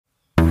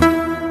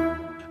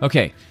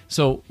Okay,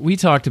 so we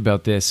talked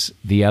about this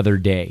the other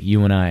day,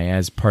 you and I,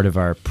 as part of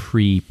our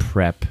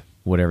pre-prep,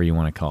 whatever you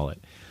want to call it.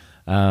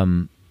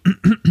 And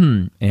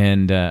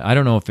I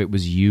don't know if it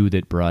was you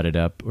that brought it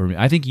up, or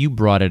I think you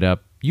brought it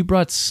up. You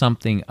brought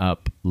something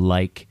up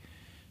like,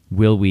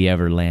 will we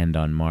ever land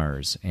on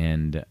Mars?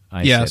 And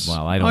I said,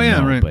 well, I don't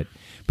know. Right.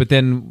 But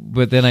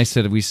then I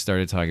said, we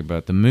started talking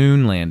about the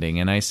moon landing,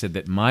 and I said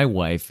that my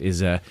wife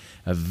is a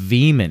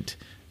vehement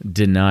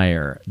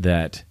denier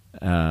that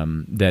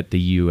the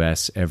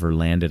U.S. ever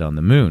landed on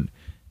the moon.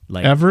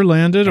 Like, ever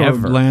landed, or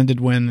ever.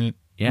 landed when it...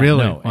 Yeah,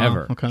 really? No, Wow.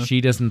 ever. Okay.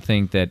 She doesn't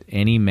think that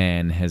any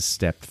man has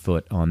stepped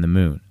foot on the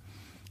moon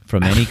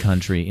from any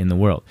country in the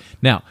world.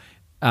 Now,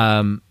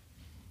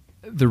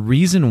 the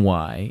reason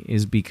why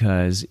is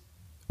because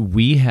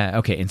we had...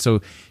 Okay, and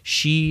so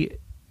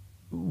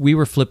we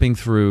were flipping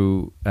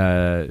through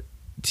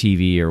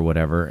TV or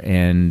whatever,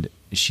 and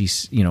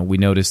we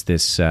noticed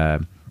this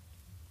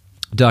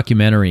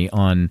documentary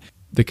on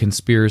the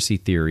conspiracy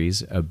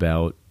theories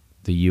about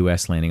the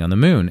U.S. landing on the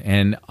moon,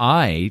 and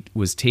I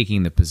was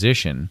taking the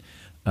position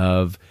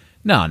of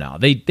no,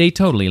 they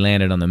totally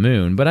landed on the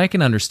moon, but I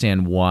can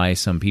understand why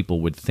some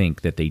people would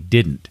think that they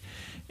didn't.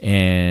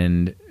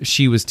 And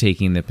she was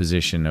taking the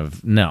position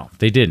of, no,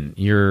 they didn't.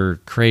 You're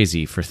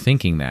crazy for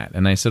thinking that.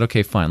 And I said,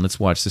 okay, fine, let's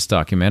watch this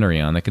documentary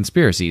on the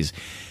conspiracies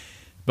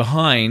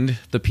behind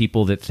the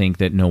people that think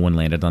that no one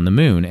landed on the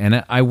moon.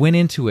 And I went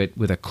into it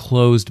with a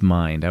closed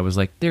mind. I was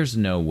like, there's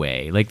no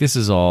way. Like, this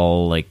is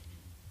all like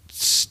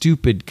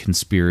stupid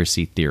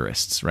conspiracy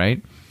theorists,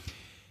 right?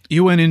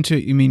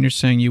 You're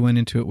saying you went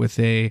into it with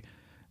a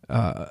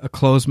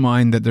closed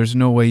mind, that there's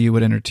no way you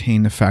would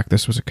entertain the fact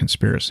this was a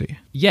conspiracy.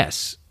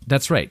 Yes,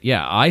 that's right.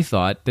 Yeah, I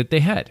thought that they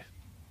had.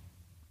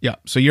 Yeah,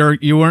 so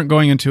you weren't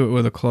going into it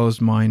with a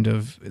closed mind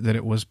of that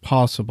it was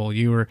possible.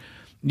 You were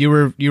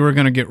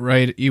going to get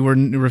right. You were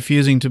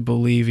refusing to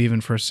believe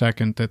even for a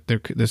second that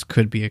this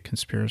could be a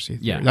conspiracy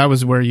theory. Yeah, that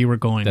was where you were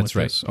going. That's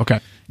with right. This. Okay.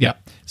 Yeah.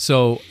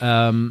 So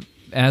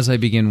as I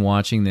begin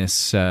watching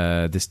this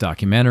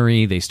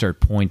documentary, they start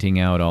pointing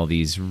out all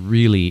these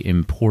really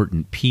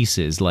important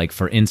pieces, like,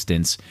 for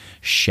instance,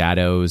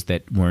 shadows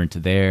that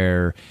weren't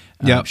there,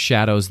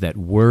 shadows that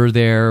were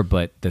there,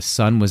 but the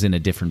sun was in a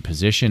different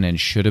position and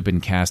should have been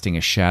casting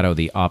a shadow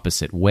the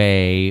opposite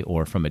way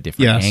or from a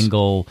different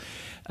angle.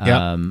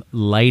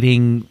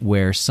 Lighting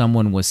where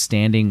someone was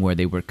standing where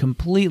they were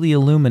completely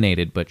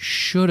illuminated but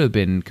should have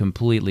been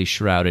completely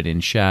shrouded in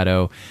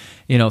shadow.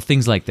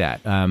 Things like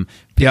that.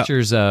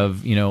 Pictures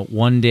of,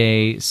 one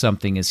day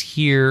something is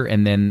here,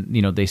 and then,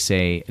 they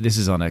say this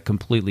is on a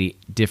completely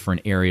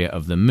different area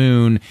of the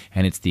moon,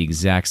 and it's the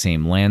exact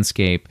same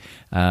landscape.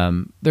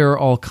 There are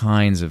all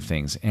kinds of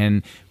things.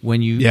 And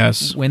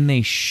when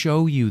they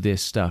show you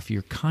this stuff,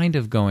 you're kind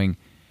of going...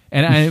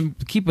 And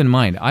keep in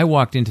mind, I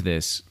walked into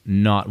this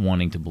not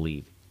wanting to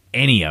believe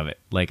any of it.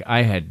 Like,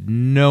 I had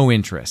no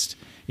interest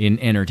in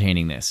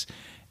entertaining this.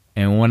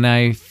 And when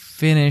I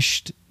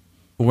finished...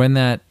 When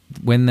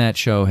that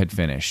show had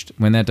finished,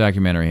 when that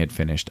documentary had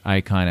finished,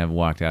 I kind of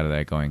walked out of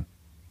that going,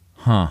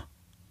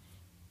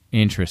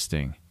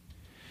 interesting.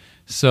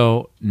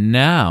 So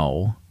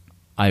now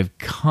I've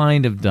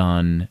kind of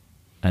done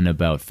an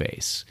about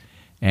face,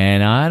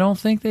 and I don't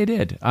think they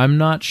did. I'm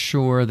not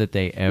sure that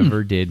they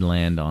ever did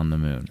land on the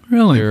moon.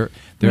 Really?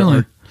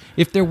 Really?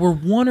 If there were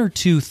one or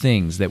two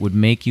things that would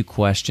make you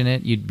question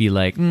it, you'd be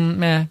like,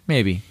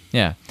 maybe,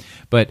 yeah.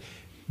 But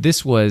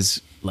this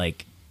was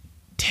like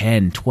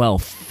 10,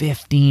 12,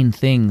 15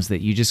 things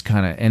that you just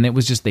kind of... And it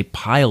was just, they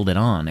piled it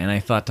on. And I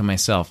thought to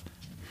myself,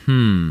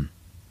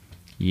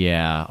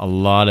 yeah, a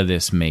lot of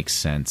this makes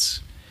sense.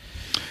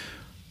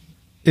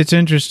 It's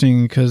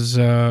interesting because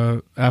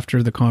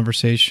after the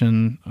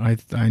conversation,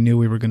 I knew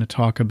we were going to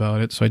talk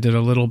about it. So I did a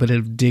little bit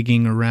of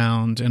digging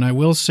around. And I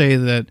will say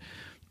that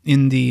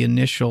in the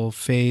initial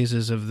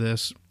phases of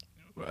this,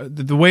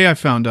 the way I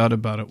found out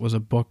about it was a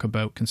book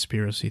about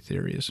conspiracy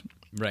theories.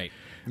 Right.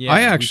 Yeah,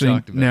 I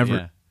actually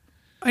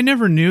I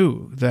never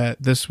knew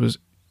that this was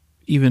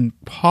even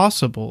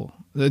possible,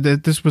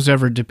 that this was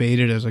ever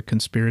debated as a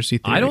conspiracy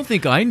theory. I don't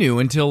think I knew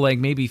until like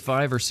maybe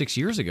 5 or 6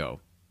 years ago.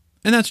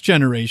 And that's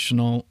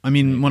generational. I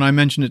mean, when I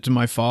mentioned it to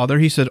my father,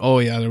 he said, oh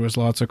yeah, there was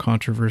lots of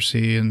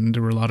controversy and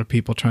there were a lot of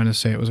people trying to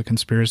say it was a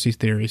conspiracy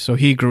theory. So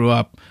he grew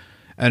up,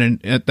 and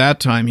at that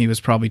time he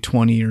was probably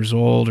 20 years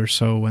old or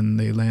so when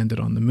they landed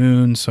on the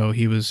moon. So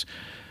he was...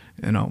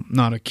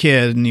 not a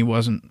kid, and he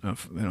wasn't,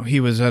 he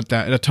was at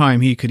a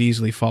time he could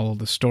easily follow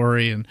the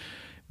story.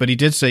 But he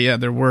did say, yeah,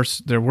 there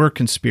were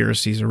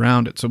conspiracies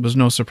around it. So it was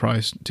no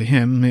surprise to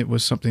him. It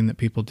was something that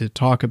people did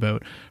talk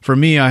about. For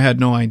me, I had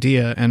no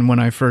idea. And when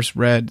I first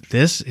read,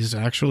 this is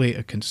actually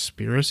a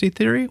conspiracy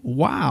theory?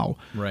 Wow.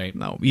 Right.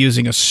 Now,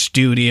 using a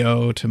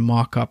studio to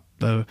mock up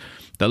the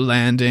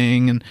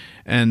landing.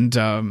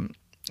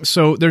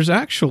 So there's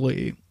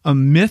actually a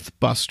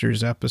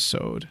Mythbusters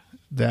episode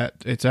that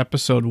it's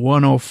episode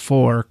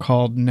 104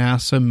 called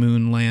NASA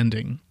Moon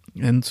Landing.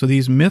 And so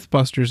these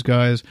Mythbusters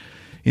guys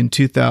in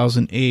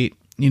 2008,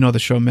 the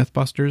show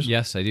Mythbusters?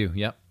 Yes, I do.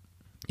 Yep.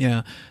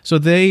 Yeah. So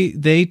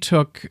they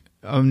took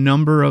a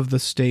number of the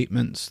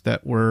statements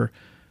that were,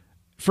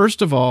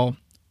 first of all,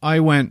 I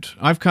went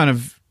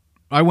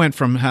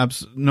from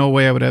no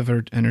way I would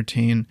ever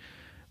entertain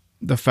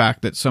the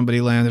fact that somebody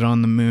landed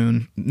on the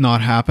moon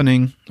not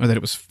happening, or that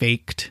it was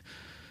faked.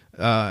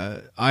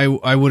 I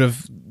would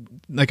have,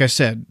 like I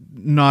said,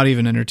 not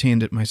even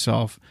entertained it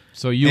myself.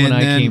 So you and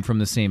I came from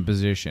the same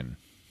position.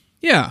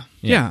 Yeah.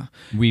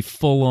 We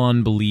full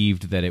on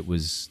believed that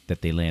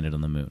that they landed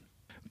on the moon.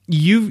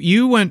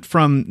 You went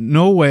from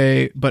no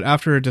way, but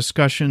after a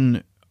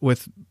discussion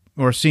with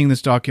or seeing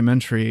this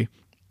documentary,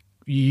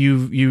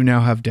 you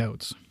now have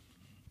doubts.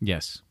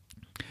 Yes.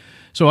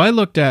 So I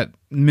looked at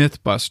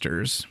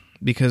Mythbusters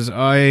because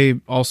I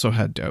also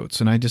had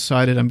doubts, and I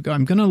decided I'm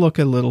going to look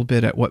a little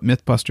bit at what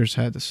Mythbusters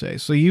had to say.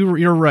 So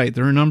you're right.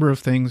 There are a number of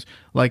things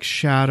like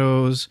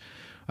shadows.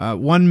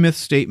 One myth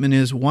statement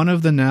is one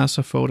of the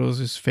NASA photos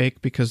is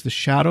fake because the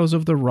shadows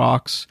of the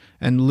rocks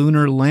and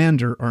lunar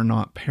lander are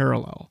not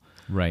parallel.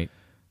 Right.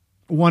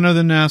 One of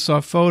the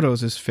NASA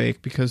photos is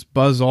fake because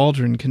Buzz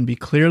Aldrin can be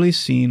clearly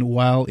seen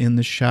while in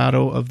the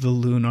shadow of the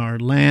lunar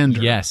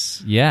lander.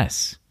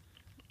 Yes.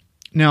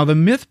 Now, the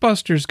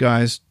Mythbusters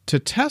guys, to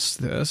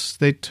test this,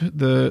 they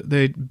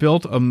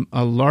built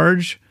a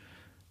large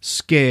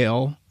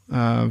scale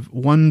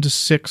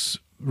 1:6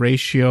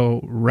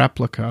 ratio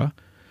replica.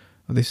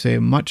 They say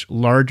a much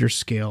larger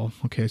scale.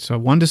 Okay, so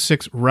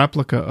 1:6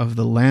 replica of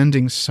the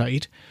landing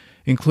site,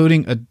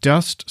 including a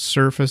dust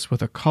surface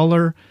with a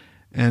color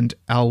and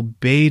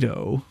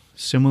albedo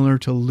similar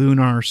to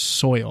lunar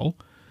soil.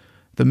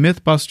 The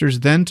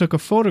Mythbusters then took a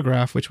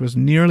photograph which was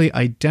nearly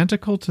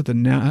identical to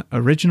the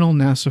original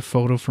NASA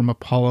photo from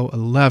Apollo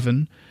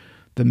 11.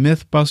 The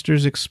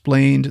Mythbusters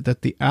explained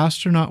that the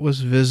astronaut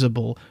was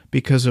visible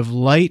because of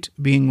light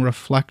being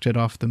reflected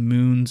off the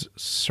moon's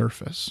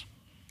surface.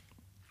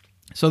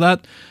 So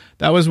that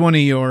was one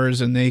of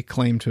yours, and they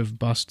claim to have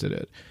busted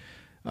it.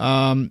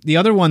 The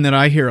other one that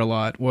I hear a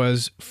lot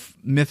was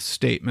myth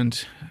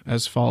statement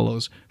as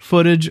follows.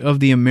 Footage of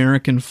the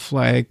American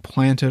flag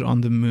planted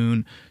on the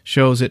moon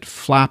shows it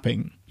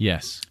flapping.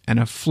 Yes. And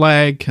a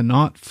flag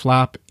cannot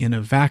flap in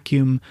a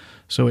vacuum,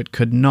 so it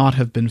could not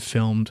have been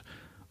filmed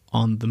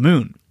on the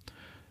moon.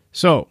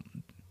 So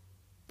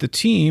the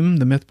team,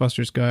 the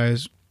Mythbusters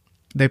guys,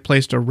 they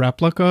placed a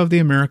replica of the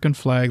American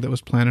flag that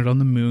was planted on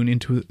the moon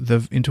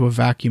into a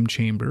vacuum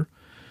chamber.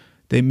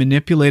 They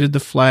manipulated the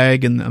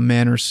flag in a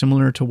manner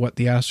similar to what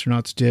the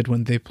astronauts did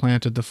when they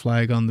planted the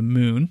flag on the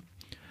moon,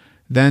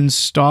 then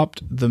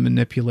stopped the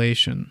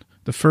manipulation.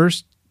 They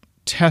first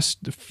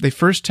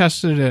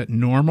tested it at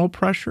normal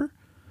pressure.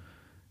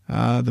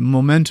 The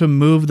momentum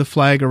moved the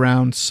flag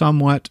around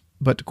somewhat,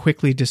 but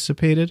quickly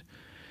dissipated.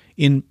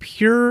 In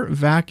pure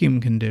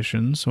vacuum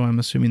conditions, so I'm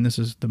assuming this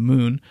is the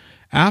moon,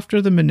 after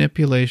the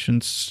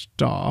manipulation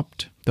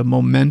stopped, the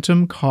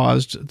momentum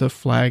caused the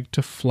flag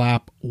to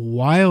flap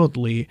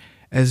wildly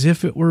as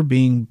if it were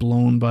being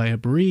blown by a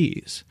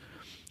breeze.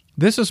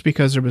 This is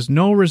because there was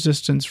no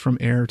resistance from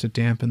air to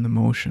dampen the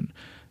motion.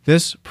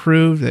 This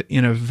proved that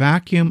in a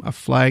vacuum, a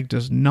flag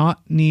does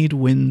not need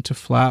wind to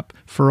flap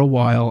for a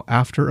while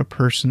after a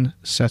person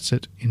sets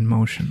it in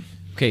motion.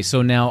 Okay,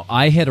 so now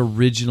I had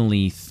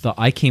originally thought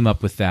I came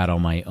up with that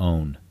on my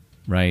own,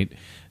 right?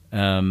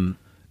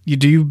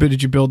 Did you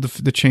build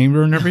the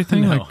chamber and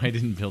everything? No, I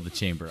didn't build the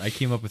chamber. I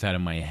came up with that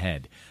in my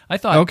head. I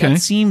thought that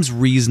seems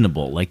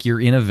reasonable. Like you're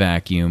in a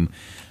vacuum.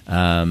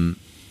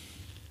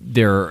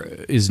 There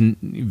is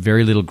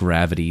very little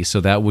gravity,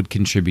 so that would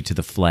contribute to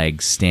the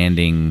flag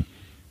standing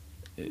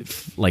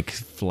like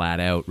flat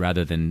out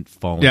rather than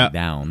falling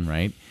down,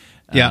 right?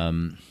 Yeah.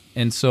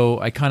 And so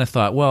I kind of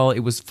thought, well, it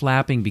was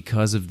flapping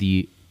because of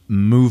the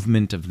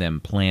movement of them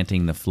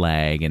planting the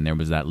flag, and there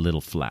was that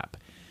little flap.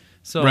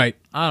 So I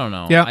don't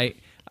know. Yeah. I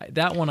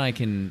that one I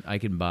can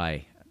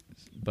buy,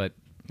 but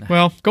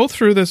well, go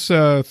through this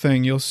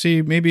thing. You'll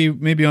see.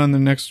 Maybe on the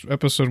next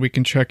episode we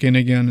can check in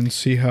again and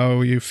see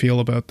how you feel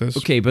about this.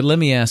 Okay, but let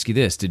me ask you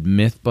this: did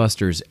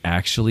Mythbusters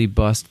actually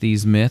bust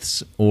these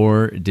myths,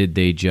 or did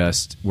they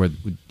just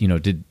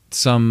did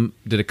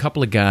a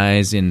couple of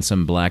guys in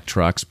some black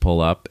trucks pull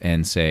up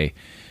and say,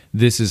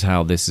 "This is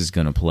how this is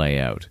going to play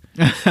out.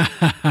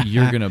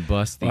 You're going to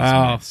bust these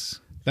myths."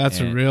 That's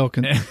a real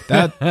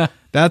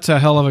that's a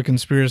hell of a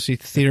conspiracy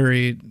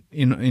theory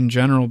in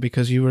general,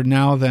 because you are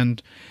now then,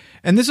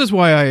 and this is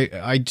why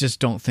I just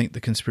don't think the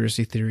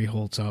conspiracy theory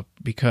holds up,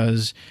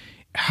 because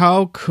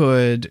how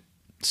could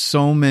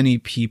so many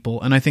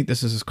people, and I think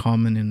this is as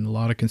common in a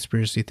lot of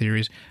conspiracy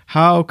theories,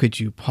 how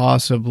could you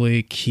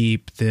possibly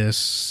keep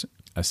this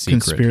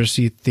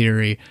conspiracy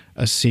theory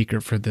a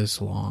secret for this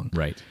long?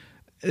 Right.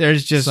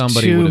 There's just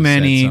too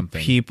many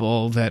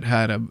people that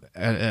had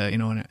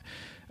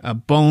a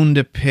bone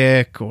to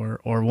pick or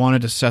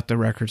wanted to set the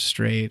record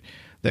straight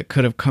that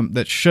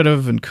should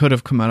have and could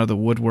have come out of the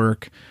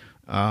woodwork.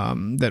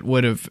 That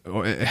would have,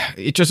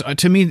 it just,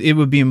 to me, it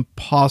would be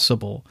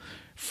impossible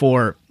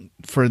for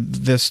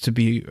this to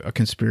be a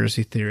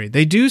conspiracy theory.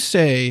 They do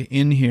say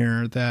in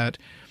here that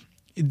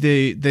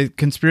the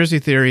conspiracy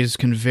theories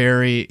can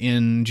vary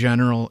in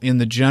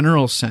the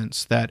general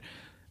sense that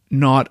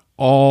not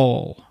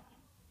all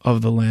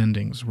of the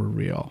landings were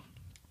real.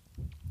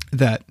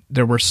 That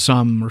there were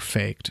some were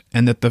faked,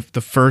 and that the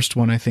first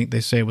one, I think they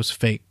say, was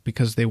fake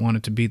because they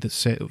wanted to be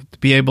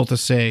able to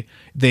say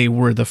they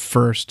were the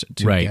first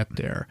to get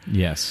there.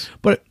 Yes.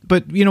 But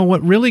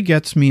what really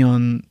gets me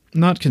on,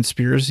 not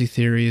conspiracy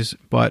theories,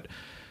 but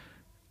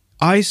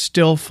I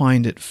still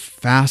find it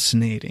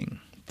fascinating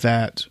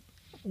that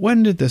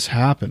when did this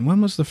happen?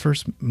 When was the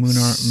first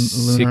lunar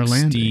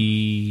landing?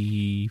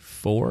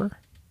 64?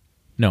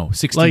 No,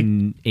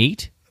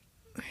 68?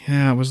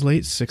 Yeah, it was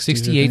late 60s.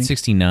 68,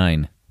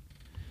 69.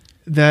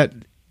 That,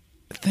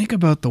 think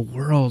about the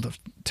world of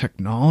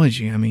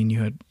technology. I mean,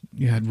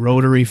 you had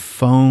rotary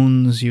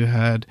phones,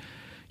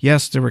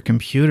 yes, there were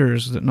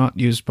computers that not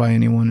used by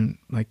anyone,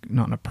 like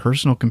not in a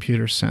personal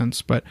computer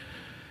sense, but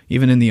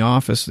even in the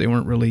office, they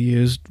weren't really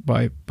used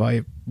by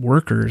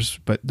workers,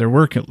 but there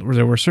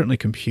were certainly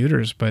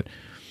computers. But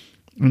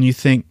when you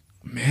think,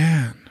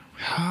 man,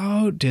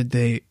 how did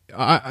they,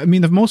 I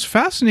mean, the most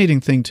fascinating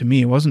thing to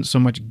me wasn't so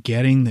much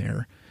getting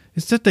there,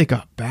 it's that they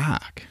got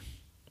back.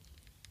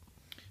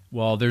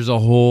 Well, there's a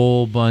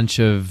whole bunch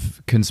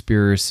of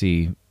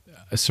conspiracy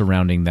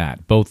surrounding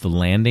that, both the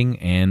landing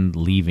and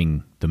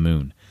leaving the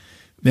moon.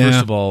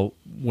 First of all,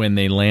 when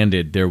they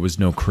landed, there was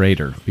no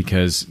crater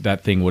because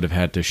that thing would have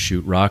had to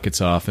shoot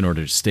rockets off in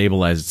order to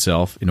stabilize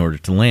itself in order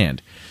to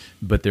land.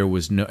 But there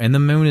was no, and the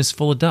moon is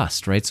full of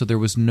dust, right? So there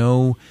was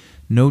no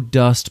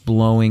dust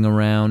blowing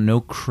around,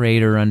 no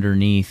crater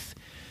underneath,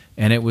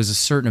 and it was a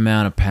certain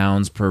amount of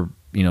pounds per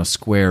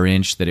square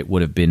inch that it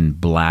would have been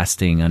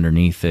blasting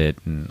underneath it.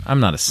 And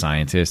I'm not a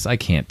scientist. I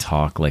can't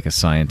talk like a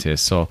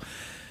scientist, so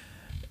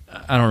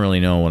I don't really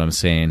know what I'm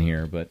saying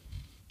here, but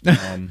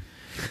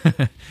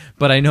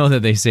but I know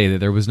that they say that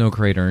there was no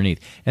crater underneath.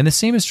 And the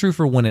same is true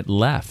for when it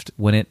left.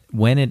 When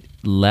it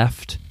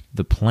left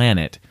the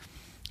planet,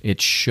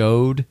 it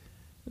showed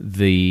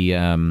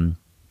the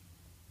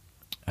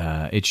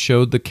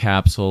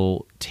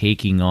capsule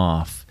taking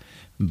off,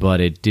 but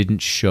it didn't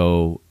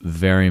show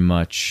very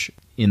much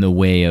in the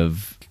way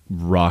of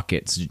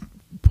rockets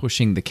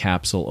pushing the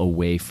capsule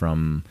away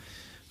from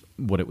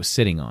what it was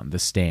sitting on, the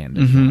stand,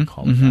 if you want to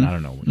call it that. I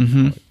don't know what you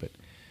call it. But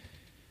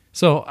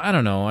so, I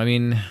don't know. I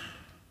mean,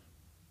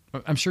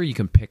 I'm sure you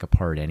can pick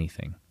apart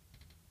anything.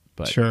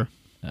 But sure.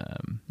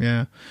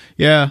 Yeah.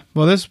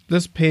 Well,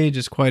 this page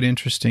is quite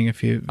interesting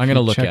if you I'm going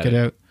to look check at it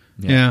out.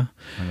 Yeah.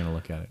 I'm going to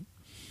look at it.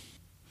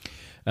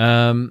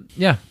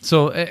 Yeah.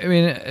 So, I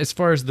mean, as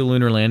far as the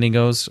lunar landing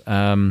goes,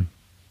 I've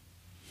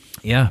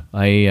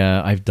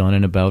done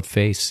an about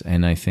face,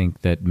 and I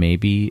think that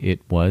maybe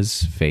it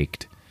was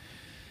faked.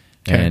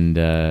 Okay. And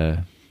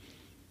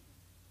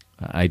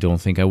I don't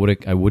think I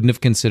wouldn't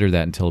have considered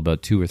that until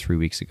about 2 or 3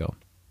 weeks ago.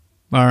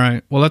 All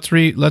right. Well, let's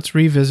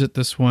revisit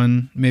this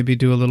one. Maybe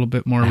do a little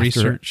bit more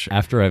research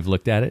after I've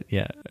looked at it.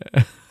 Yeah,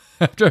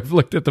 after I've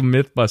looked at the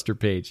Mythbuster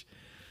page.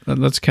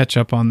 Let's catch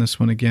up on this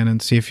one again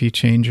and see if you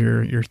change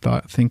your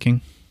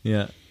thinking.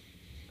 Yeah.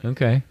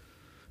 Okay.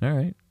 All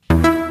right.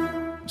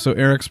 So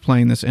Eric's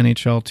playing this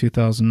NHL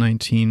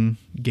 2019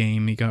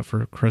 game he got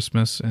for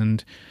Christmas,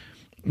 and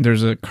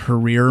there's a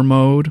career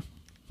mode.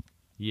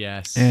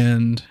 Yes.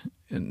 And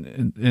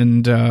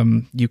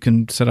you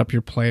can set up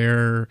your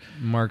player.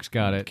 Mark's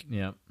got it.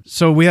 Yeah.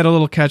 So we had a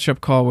little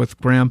catch-up call with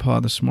Grandpa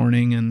this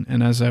morning,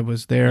 and as I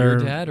was there... Your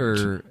dad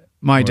or...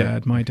 My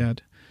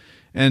dad.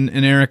 And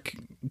Eric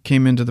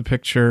came into the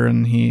picture,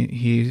 and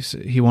he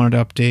wanted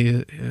to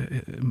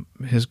update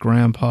his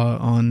grandpa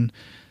on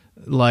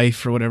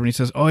life or whatever. And he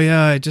says, "Oh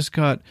yeah, I just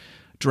got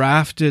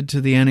drafted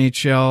to the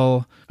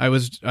NHL. I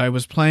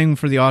was playing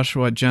for the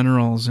Oshawa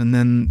Generals, and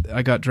then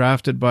I got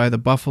drafted by the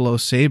Buffalo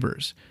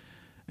Sabres."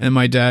 And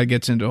my dad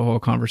gets into a whole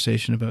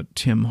conversation about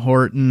Tim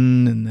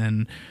Horton, and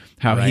then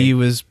how he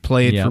was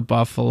played for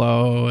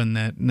Buffalo, and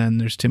then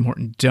there's Tim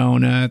Horton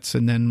Donuts,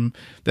 and then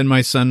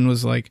my son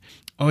was like,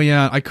 "Oh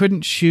yeah, I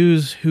couldn't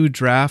choose who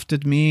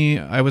drafted me.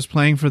 I was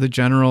playing for the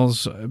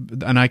Generals,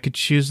 and I could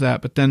choose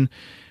that, but then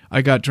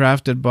I got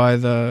drafted by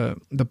the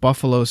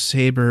Buffalo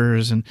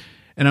Sabres," and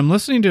I'm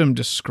listening to him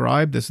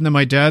describe this, and then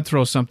my dad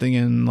throws something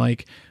in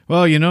like,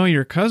 "Well,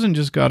 your cousin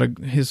just got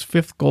his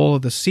 5th goal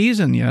of the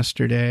season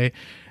yesterday,"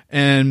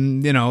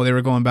 and they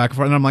were going back and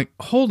forth, and I'm like,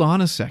 hold on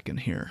a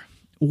second here.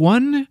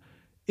 One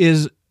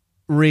is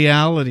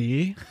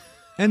reality,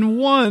 and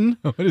one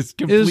what is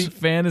complete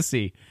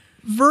fantasy.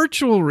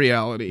 Virtual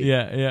reality.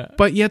 Yeah.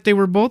 But yet they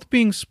were both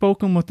being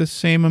spoken with the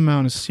same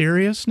amount of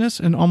seriousness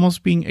and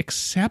almost being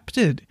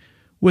accepted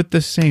with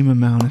the same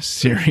amount of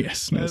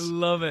seriousness. I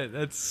love it.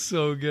 That's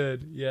so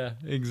good. Yeah,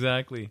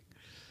 exactly.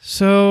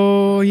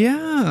 So,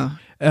 yeah,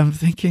 I'm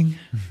thinking,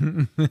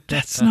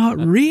 that's not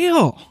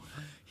real.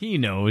 He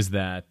knows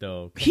that,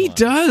 though. He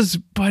does,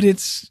 but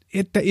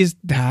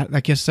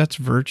I guess that's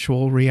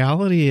virtual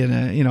reality,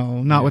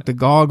 and not with the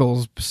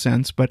goggles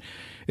sense, but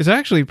it's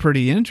actually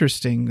pretty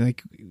interesting.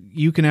 Like,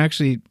 you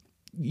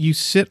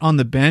sit on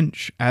the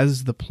bench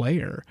as the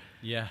player.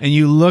 Yeah. And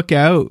you look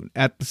out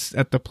at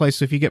the place.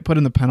 So if you get put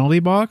in the penalty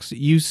box,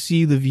 you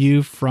see the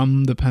view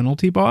from the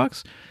penalty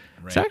box.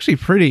 It's actually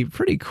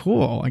pretty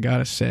cool, I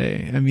gotta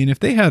say. I mean, if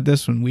they had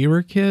this when we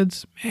were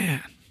kids,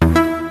 man.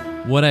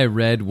 What I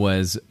read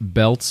was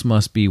belts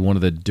must be one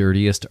of the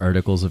dirtiest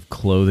articles of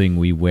clothing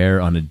we wear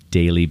on a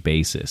daily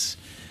basis.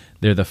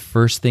 They're the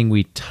first thing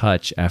we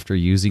touch after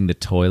using the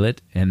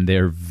toilet, and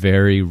they're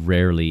very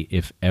rarely,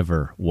 if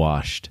ever,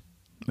 washed.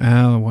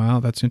 Oh, wow,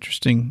 that's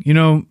interesting. You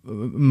know,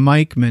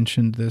 Mike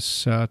mentioned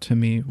this to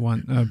me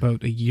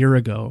about a year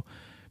ago,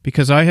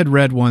 because I had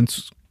read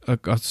once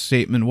a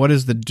statement, what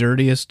is the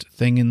dirtiest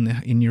thing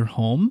in your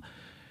home?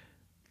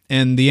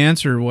 And the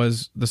answer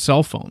was the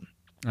cell phone.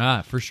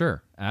 Ah, for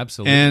sure.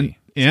 Absolutely. And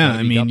yeah,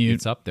 I mean,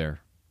 it's up there.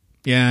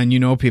 Yeah, and you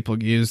know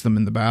people use them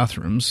in the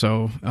bathroom.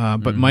 So,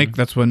 but Mike,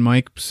 that's when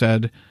Mike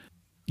said,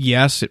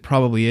 yes, it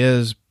probably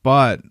is,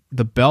 but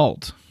the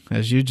belt,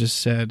 as you just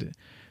said,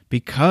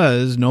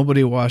 because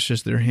nobody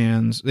washes their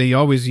hands, they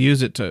always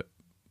use it to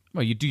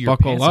you do your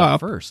buckle pants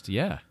up first,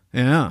 yeah.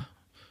 Yeah.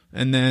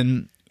 And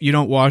then you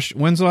don't wash.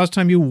 When's the last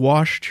time you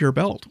washed your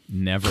belt?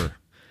 Never.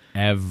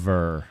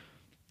 Ever.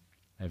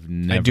 I've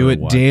never. I do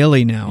it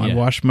daily now. Yeah. I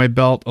wash my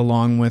belt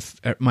along with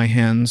my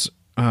hands.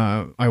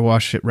 I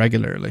wash it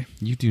regularly.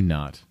 You do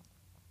not.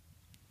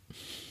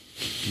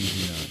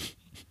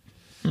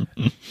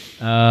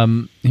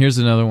 Here's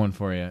another one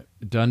for you.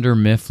 Dunder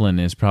Mifflen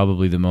is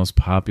probably the most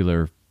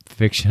popular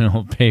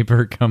fictional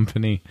paper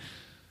company.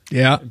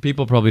 Yeah.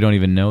 People probably don't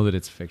even know that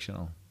it's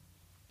fictional.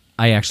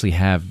 I actually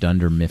have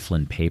Dunder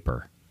Mifflin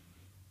paper.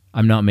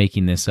 I'm not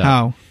making this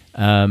up.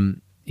 How?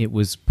 It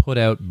was put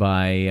out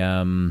by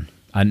I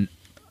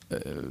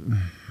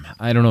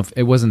don't know if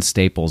it wasn't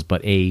Staples,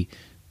 but a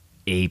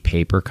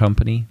paper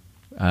company.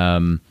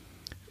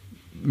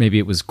 Maybe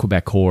it was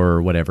Quebecor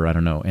or whatever. I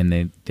don't know.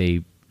 And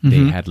they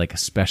had like a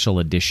special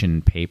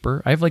edition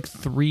paper. I have like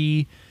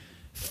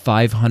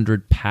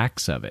 500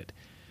 packs of it.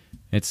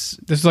 This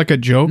is like a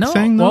joke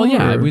thing, though? Well,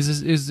 yeah, it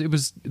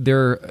was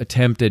their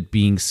attempt at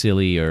being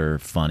silly or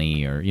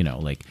funny or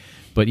like.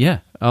 But yeah,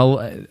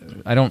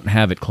 I don't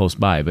have it close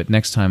by, but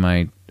next time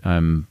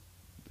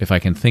if I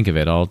can think of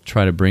it, I'll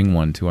try to bring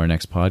one to our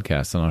next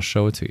podcast and I'll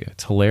show it to you.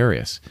 It's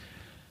hilarious.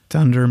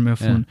 Dunder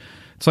Mifflin. Yeah.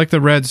 It's like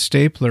the red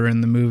stapler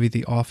in the movie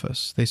The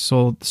Office. They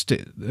sold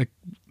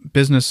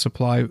business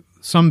supply.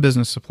 Some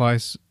business supply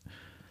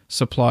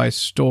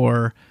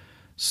store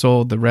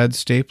sold the red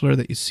stapler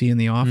that you see in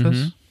The Office.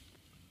 Mm-hmm.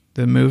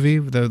 The movie,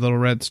 the little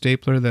red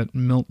stapler that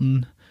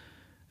Milton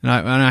and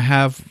I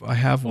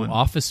have one.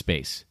 Office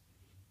Space.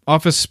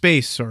 Office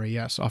Space. Sorry,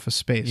 yes, Office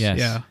Space.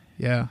 Yes.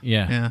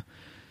 Yeah.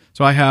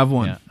 So I have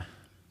one. Yeah.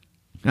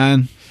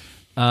 And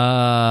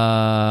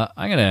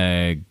I'm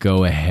gonna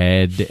go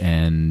ahead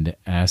and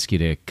ask you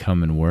to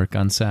come and work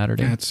on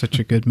Saturday. Yeah, it's such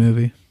a good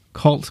movie,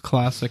 cult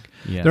classic.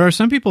 Yeah. There are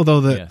some people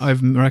though that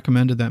I've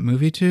recommended that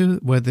movie to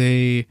where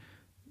they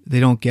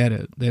don't get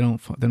it. They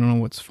don't know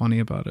what's funny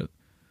about it,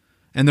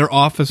 and they're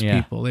office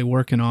people. They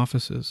work in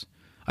offices.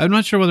 I'm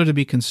not sure whether to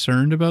be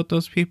concerned about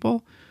those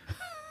people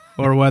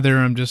or whether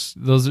I'm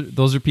just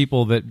those are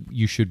people that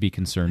you should be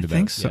concerned about. I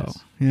think so.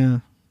 Yes. Yeah.